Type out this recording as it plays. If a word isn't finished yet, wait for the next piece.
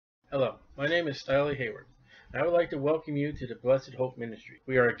Hello, my name is Stylie Hayward. I would like to welcome you to the Blessed Hope Ministry.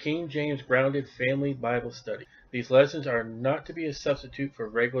 We are a King James grounded family Bible study. These lessons are not to be a substitute for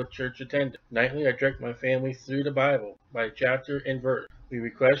regular church attendance. Nightly, I direct my family through the Bible by chapter and verse. We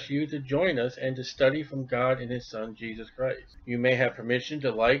request you to join us and to study from God and His Son, Jesus Christ. You may have permission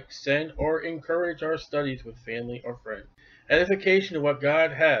to like, send, or encourage our studies with family or friends. Edification of what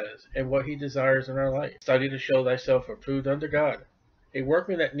God has and what He desires in our life. Study to show thyself approved unto God, a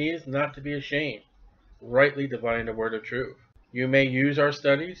workman that needeth not to be ashamed, rightly dividing the word of truth. You may use our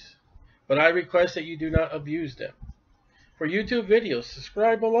studies, but I request that you do not abuse them. For YouTube videos,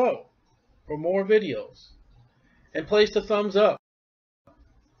 subscribe below for more videos, and place the thumbs up,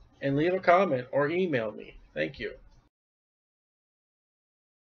 and leave a comment or email me. Thank you.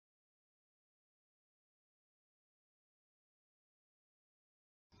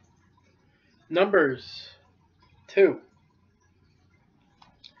 Numbers 2.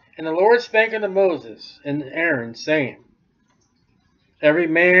 And the Lord spake unto Moses and Aaron, saying, Every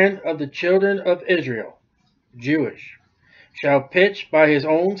man of the children of Israel, Jewish, shall pitch by his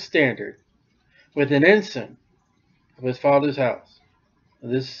own standard with an ensign of his father's house.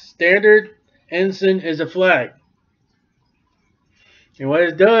 This standard ensign is a flag. And what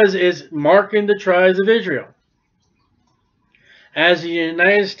it does is marking the tribes of Israel. As the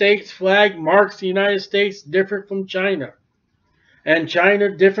United States flag marks the United States different from China, and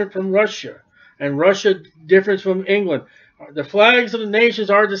China different from Russia, and Russia different from England. The flags of the nations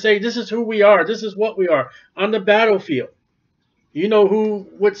are to say, this is who we are, this is what we are. On the battlefield, you know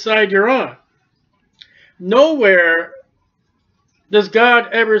which side you're on. Nowhere does God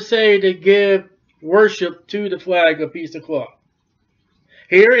ever say to give worship to the flag, a piece of cloth.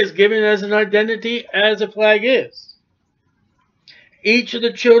 Here is given as an identity as a flag is. Each of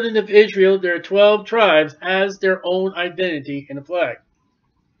the children of Israel, there are 12 tribes, has their own identity in a flag.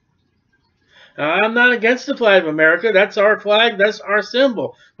 Now, I'm not against the flag of America. That's our flag. That's our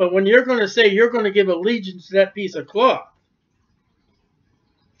symbol. But when you're going to say you're going to give allegiance to that piece of cloth,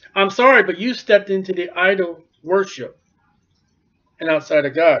 I'm sorry, but you stepped into the idol worship and outside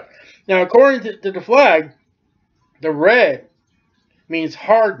of God. Now, according to the flag, the red means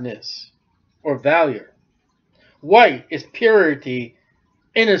hardness or valor. White is purity,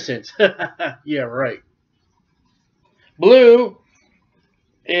 innocence. Yeah, right. Blue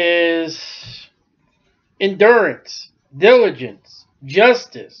is endurance, diligence,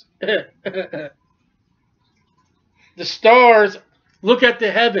 justice. The stars look at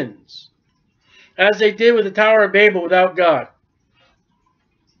the heavens as they did with the Tower of Babel without God.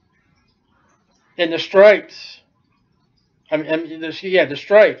 And the stripes, the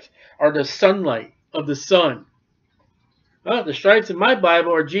stripes are the sunlight of the sun. Well, the stripes in my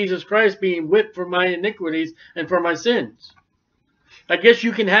Bible are Jesus Christ being whipped for my iniquities and for my sins. I guess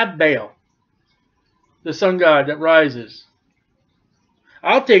you can have Baal, the sun god that rises.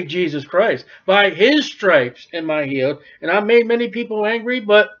 I'll take Jesus Christ. By his stripes am I healed. And I made many people angry,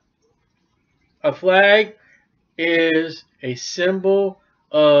 but a flag is a symbol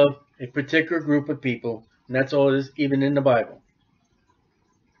of a particular group of people. And that's all it is, even in the Bible.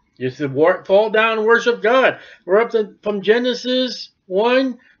 Just to fall down and worship God. We're up from Genesis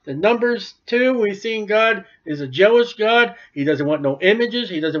 1 to Numbers 2. We've seen God is a jealous God. He doesn't want no images.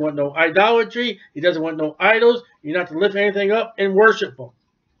 He doesn't want no idolatry. He doesn't want no idols. You're not to lift anything up and worship Him.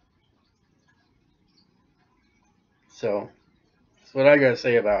 So, that's what I got to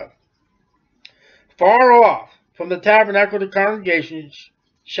say about it. Far off from the tabernacle of the congregation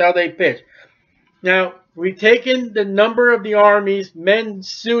shall they pitch. Now, we've taken the number of the armies, men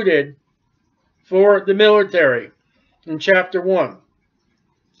suited for the military in chapter 1.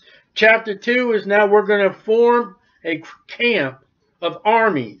 Chapter 2 is now we're going to form a camp of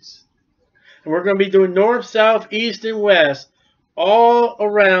armies. And we're going to be doing north, south, east, and west all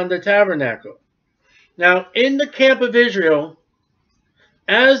around the tabernacle. Now, in the camp of Israel,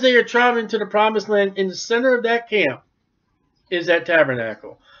 as they are traveling to the promised land, in the center of that camp is that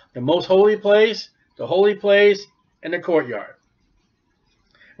tabernacle. The most holy place, the holy place, and the courtyard.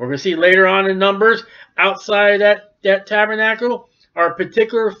 We're going to see later on in Numbers, outside of that tabernacle, are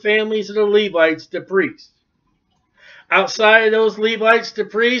particular families of the Levites, the priests. Outside of those Levites, the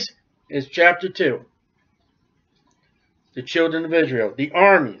priests, is chapter 2. The children of Israel, the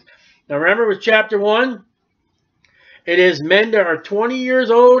armies. Now remember with chapter 1, it is men that are 20 years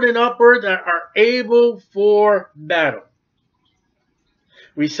old and upward that are able for battle.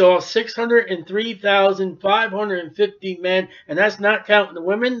 We saw 603,550 men, and that's not counting the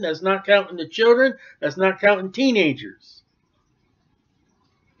women, that's not counting the children, that's not counting teenagers.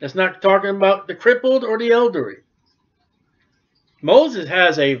 That's not talking about the crippled or the elderly. Moses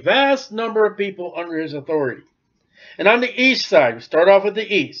has a vast number of people under his authority. And on the east side, we start off with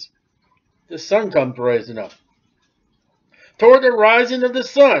the east. The sun comes rising up. Toward the rising of the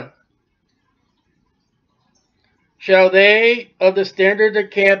sun shall they of the standard of the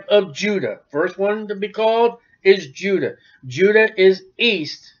camp of Judah. First one to be called is Judah. Judah is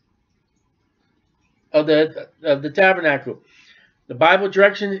east of the tabernacle. The Bible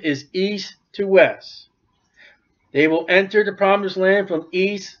direction is east to west. They will enter the promised land from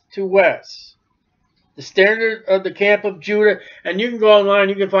east to west. The standard of the camp of Judah, and you can go online,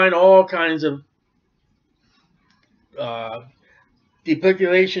 you can find all kinds of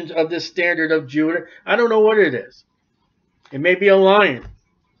depictions of this standard of Judah. I don't know what it is. It may be a lion.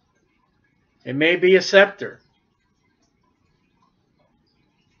 It may be a scepter.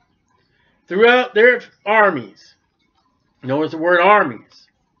 Throughout their armies, notice the word armies.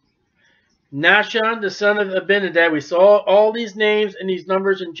 Nahshon, the son of Abinadab, we saw all these names and these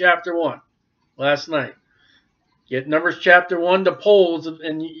numbers in chapter 1 last night. Get Numbers chapter 1, the polls,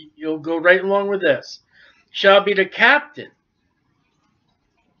 and you'll go right along with this. Shall be the captain.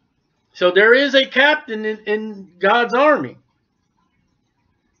 So there is a captain in God's army.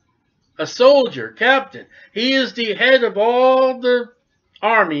 A soldier, captain. He is the head of all the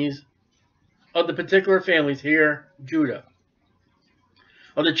armies of the particular families here, Judah.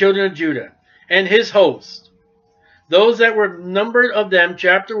 Of the children of Judah. And his host. Those that were numbered of them,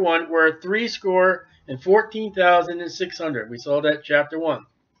 chapter 1, were 314,600. We saw that chapter 1.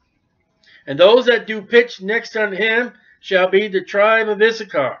 And those that do pitch next unto him shall be the tribe of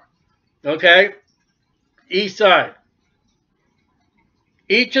Issachar. Okay? East side.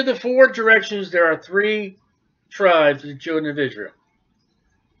 Each of the 4 directions, there are 3 tribes of the children of Israel.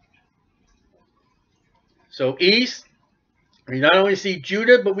 So east, we not only see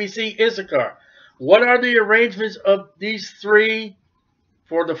Judah, but we see Issachar. What are the arrangements of these 3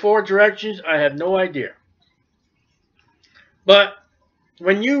 for the 4 directions? I have no idea. But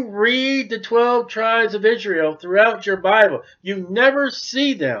when you read the 12 tribes of Israel throughout your Bible, you never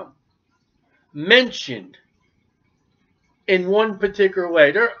see them mentioned in one particular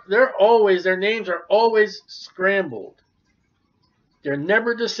way. They're always, their names are always scrambled. They're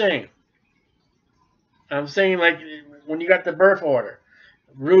never the same. I'm saying, like when you got the birth order,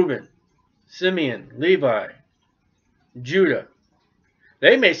 Reuben, Simeon, Levi, Judah,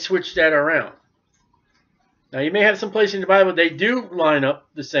 they may switch that around. Now you may have some place in the Bible they do line up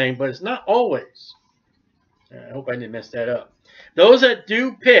the same, but it's not always. I hope I didn't mess that up. Those that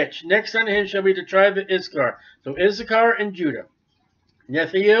do pitch next unto him shall be the tribe of Issachar. So Issachar and Judah.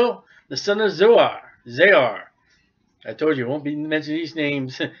 Nethiel, the son of Zahar. I told you, I won't be mentioning these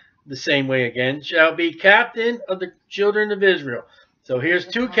names the same way again. Shall be captain of the children of Israel. So here's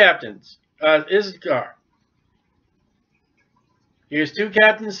 2 captains. Issachar. Here's 2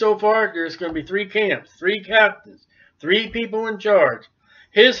 captains so far. There's going to be 3 camps, 3 captains, 3 people in charge.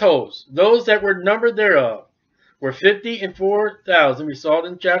 His hosts, those that were numbered thereof, were 54,000. We saw it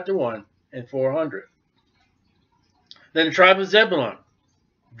in chapter 1, and 400. Then the tribe of Zebulun,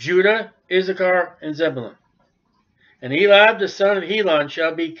 Judah, Issachar, and Zebulun. And Eliab, the son of Helon,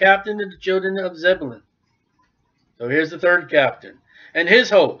 shall be captain of the children of Zebulun. So here's the 3rd captain. And his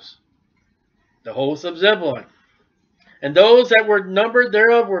host, the host of Zebulun. And those that were numbered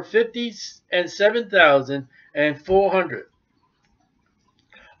thereof were 57,400.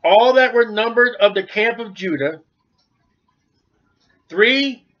 All that were numbered of the camp of Judah,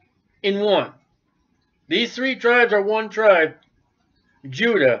 3 in 1. These 3 tribes are one tribe.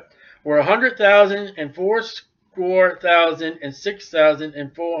 Judah were 100,000 and 4,000 and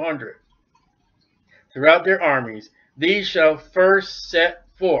 6,400 throughout their armies. These shall first set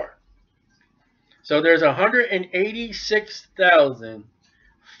forth. So there's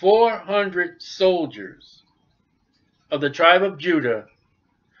 186,400 soldiers of the tribe of Judah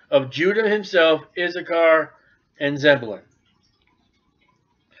himself, Issachar, and Zebulun.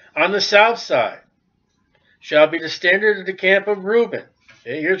 On the south side shall be the standard of the camp of Reuben.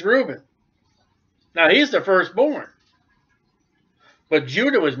 Okay, here's Reuben. Now he's the firstborn, but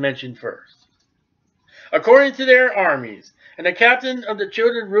Judah was mentioned first. According to their armies, and the captain of the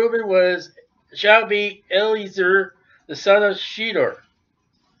children of Reuben shall be Eliezer, the son of Shedeur,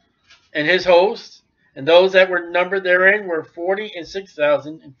 and his hosts, and those that were numbered therein were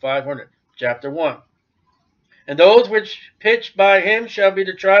 46,500. Chapter 1. And those which pitched by him shall be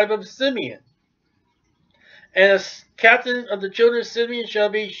the tribe of Simeon. And a captain of the children of Simeon shall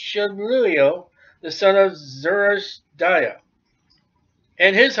be Shemuel, the son of Zerashdiah,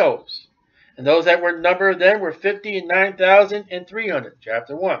 and his hosts. And those that were numbered of them were 59,300.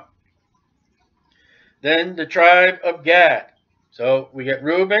 Chapter 1. Then the tribe of Gad So we got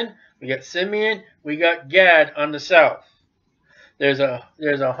Reuben, we got Simeon, we got Gad on the south. There's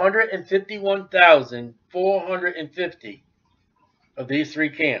 151,450 of these three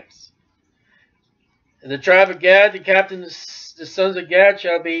camps. In the tribe of Gad, the captain of the sons of Gad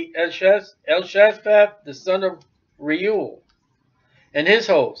shall be Elshaphat, the son of Reuel, and his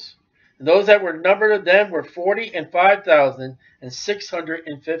hosts. And those that were numbered of them were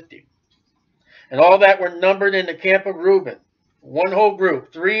 45,650. And all that were numbered in the camp of Reuben, one whole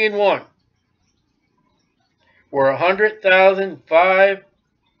group, 3 and 1, were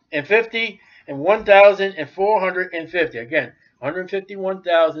 100,550 and 1,450. Again,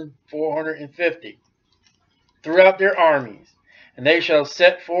 151,450 throughout their armies, and they shall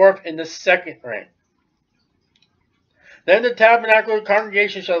set forth in the second rank. Then the tabernacle of the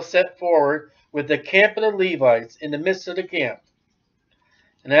congregation shall set forward with the camp of the Levites in the midst of the camp.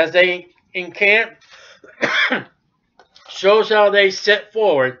 And as they encamp, so shall they set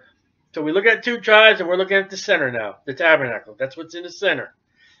forward. So we look at two tribes, and we're looking at the center now, the tabernacle. That's what's in the center.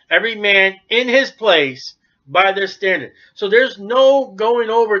 Every man in his place by their standard. So there's no going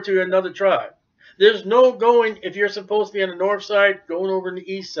over to another tribe. There's no going, if you're supposed to be on the north side, going over on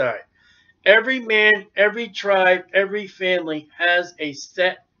the east side. Every man, every tribe, every family has a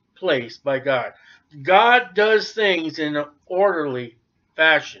set place by God. God does things in an orderly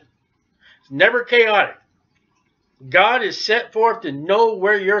fashion. It's never chaotic. God is set forth to know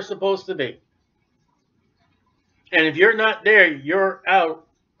where you're supposed to be. And if you're not there, you're out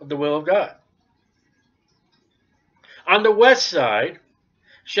of the will of God. On the west side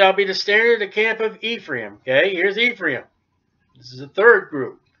shall be the standard of the camp of Ephraim. Okay, here's Ephraim. This is the third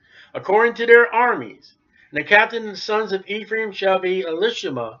group. According to their armies. And the captain of the sons of Ephraim shall be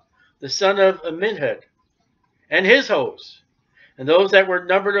Elishama, the son of Amminhud, and his hosts. And those that were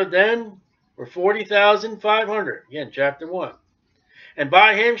numbered of them were 40,500. Again, chapter 1. And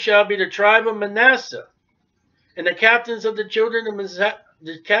by him shall be the tribe of Manasseh. And the captains of the children of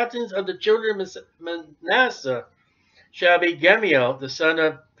Manasseh shall be Gemiel, the son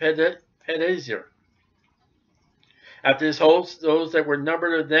of Pedahzur. After his host, those that were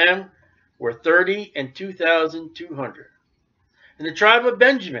numbered of them were 30 and 2,200. And the tribe of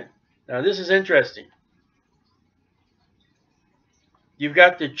Benjamin. Now this is interesting. You've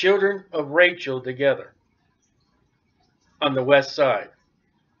got the children of Rachel together on the west side.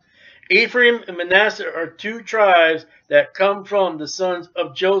 Ephraim and Manasseh are two tribes that come from the sons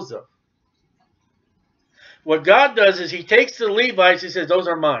of Joseph. What God does is he takes the Levites, he says, those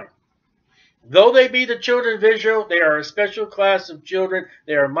are mine. Though they be the children of Israel, they are a special class of children.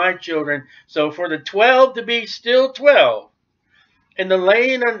 They are my children. So for the 12 to be still 12, and the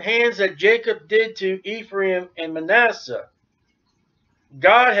laying on hands that Jacob did to Ephraim and Manasseh,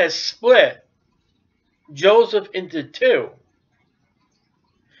 God has split Joseph into two.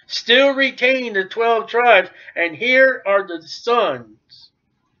 Still retaining the 12 tribes. And here are the sons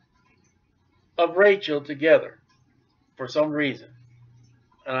of Rachel together for some reason.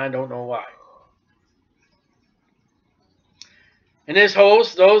 And I don't know why. And his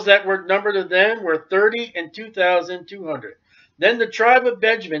host, those that were numbered of them, were 30 and 2,200. Then the tribe of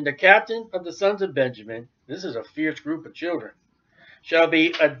Benjamin, the captain of the sons of Benjamin, this is a fierce group of children, shall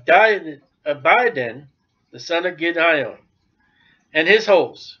be Abidan, the son of Gideon, and his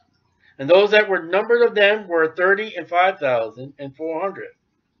hosts. And those that were numbered of them were 30 and 5,400.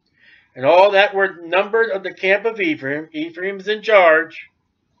 And all that were numbered of the camp of Ephraim, Ephraim is in charge.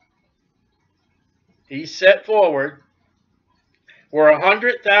 He's set forward. Were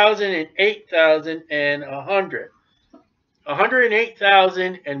 100,000 and 8,000 and 100.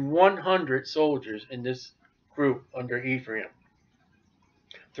 108,100 soldiers in this group under Ephraim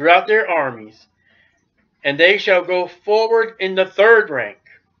throughout their armies. And they shall go forward in the third rank.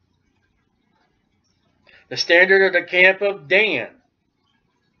 The standard of the camp of Dan.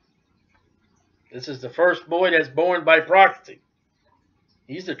 This is the first boy that's born by proxy.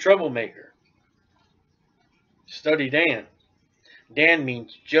 He's the troublemaker. Study Dan. Dan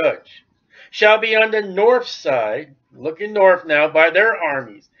means judge. Shall be on the north side, looking north now, by their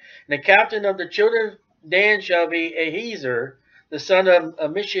armies. And the captain of the children of Dan shall be Ahiezer, the son of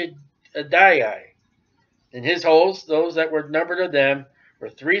Ammishaddai. And his hosts, those that were numbered of them, were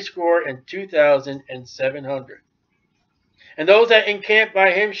 62,700. And those that encamp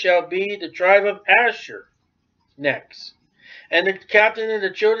by him shall be the tribe of Asher next. And the captain of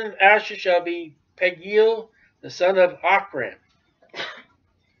the children of Asher shall be Pagiel, the son of Ochran,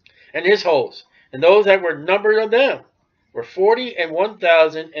 and his hosts. And those that were numbered of them were 40 and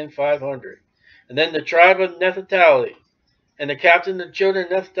 1,500. And then the tribe of Naphtali. And the captain of the children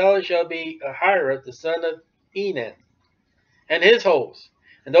of Naphtali shall be Ahira, the son of Enan. and his hosts.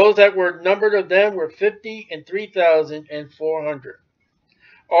 And those that were numbered of them were 50 and 3,400.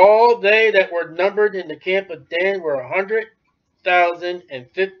 All they that were numbered in the camp of Dan were 100,000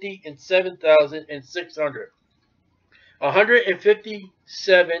 and 50 and 7,600.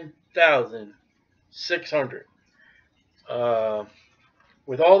 157,600.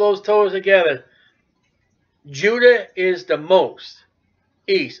 With all those totals together, Judah is the most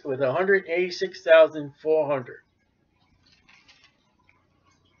east with 186,400.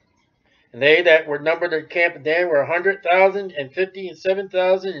 And they that were numbered in the camp of Dan were 100,000 and 50 and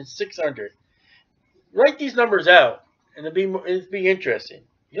 7,600. Write these numbers out, and it'll be interesting.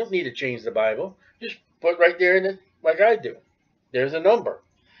 You don't need to change the Bible. Just put right there in it, like I do. There's a number.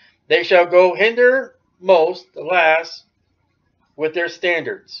 They shall go hindermost, the last, with their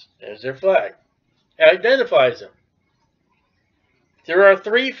standards. There's their flag. It identifies them. There are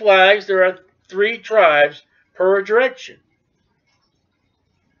 3 flags. There are 3 tribes per direction.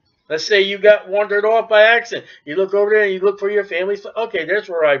 Let's say you got wandered off by accident. You look over there and you look for your family. Okay, there's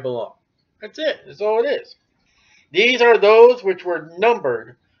where I belong. That's it. That's all it is. These are those which were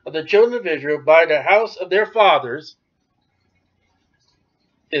numbered of the children of Israel by the house of their fathers: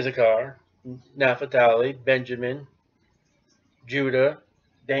 Issachar, Naphtali, Benjamin, Judah,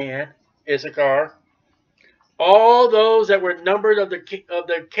 Dan, Issachar. All those that were numbered of the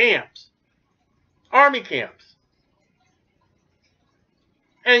camps, army camps.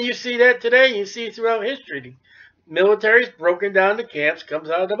 And you see that today. You see throughout history. The military's broken down the camps, comes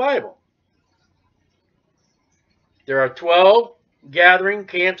out of the Bible. There are 12 gathering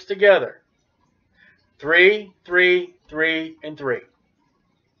camps together. 3, 3, 3, and 3.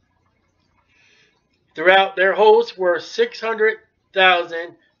 Throughout their hosts were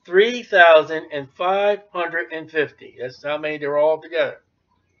 600,000, 3,000, and 550. That's how many there were all together.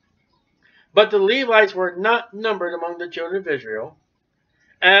 But the Levites were not numbered among the children of Israel,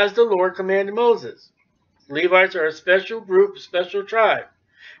 as the Lord commanded Moses. Levites are a special group, special tribe.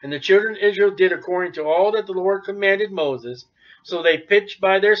 And the children of Israel did according to all that the Lord commanded Moses. So they pitched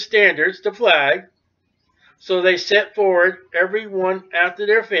by their standards the flag. So they set forward every one after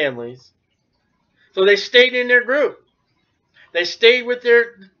their families. So they stayed in their group. They stayed with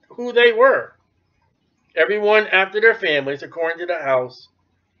who they were. Everyone after their families, according to the house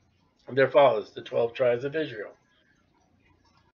of their fathers, the 12 tribes of Israel.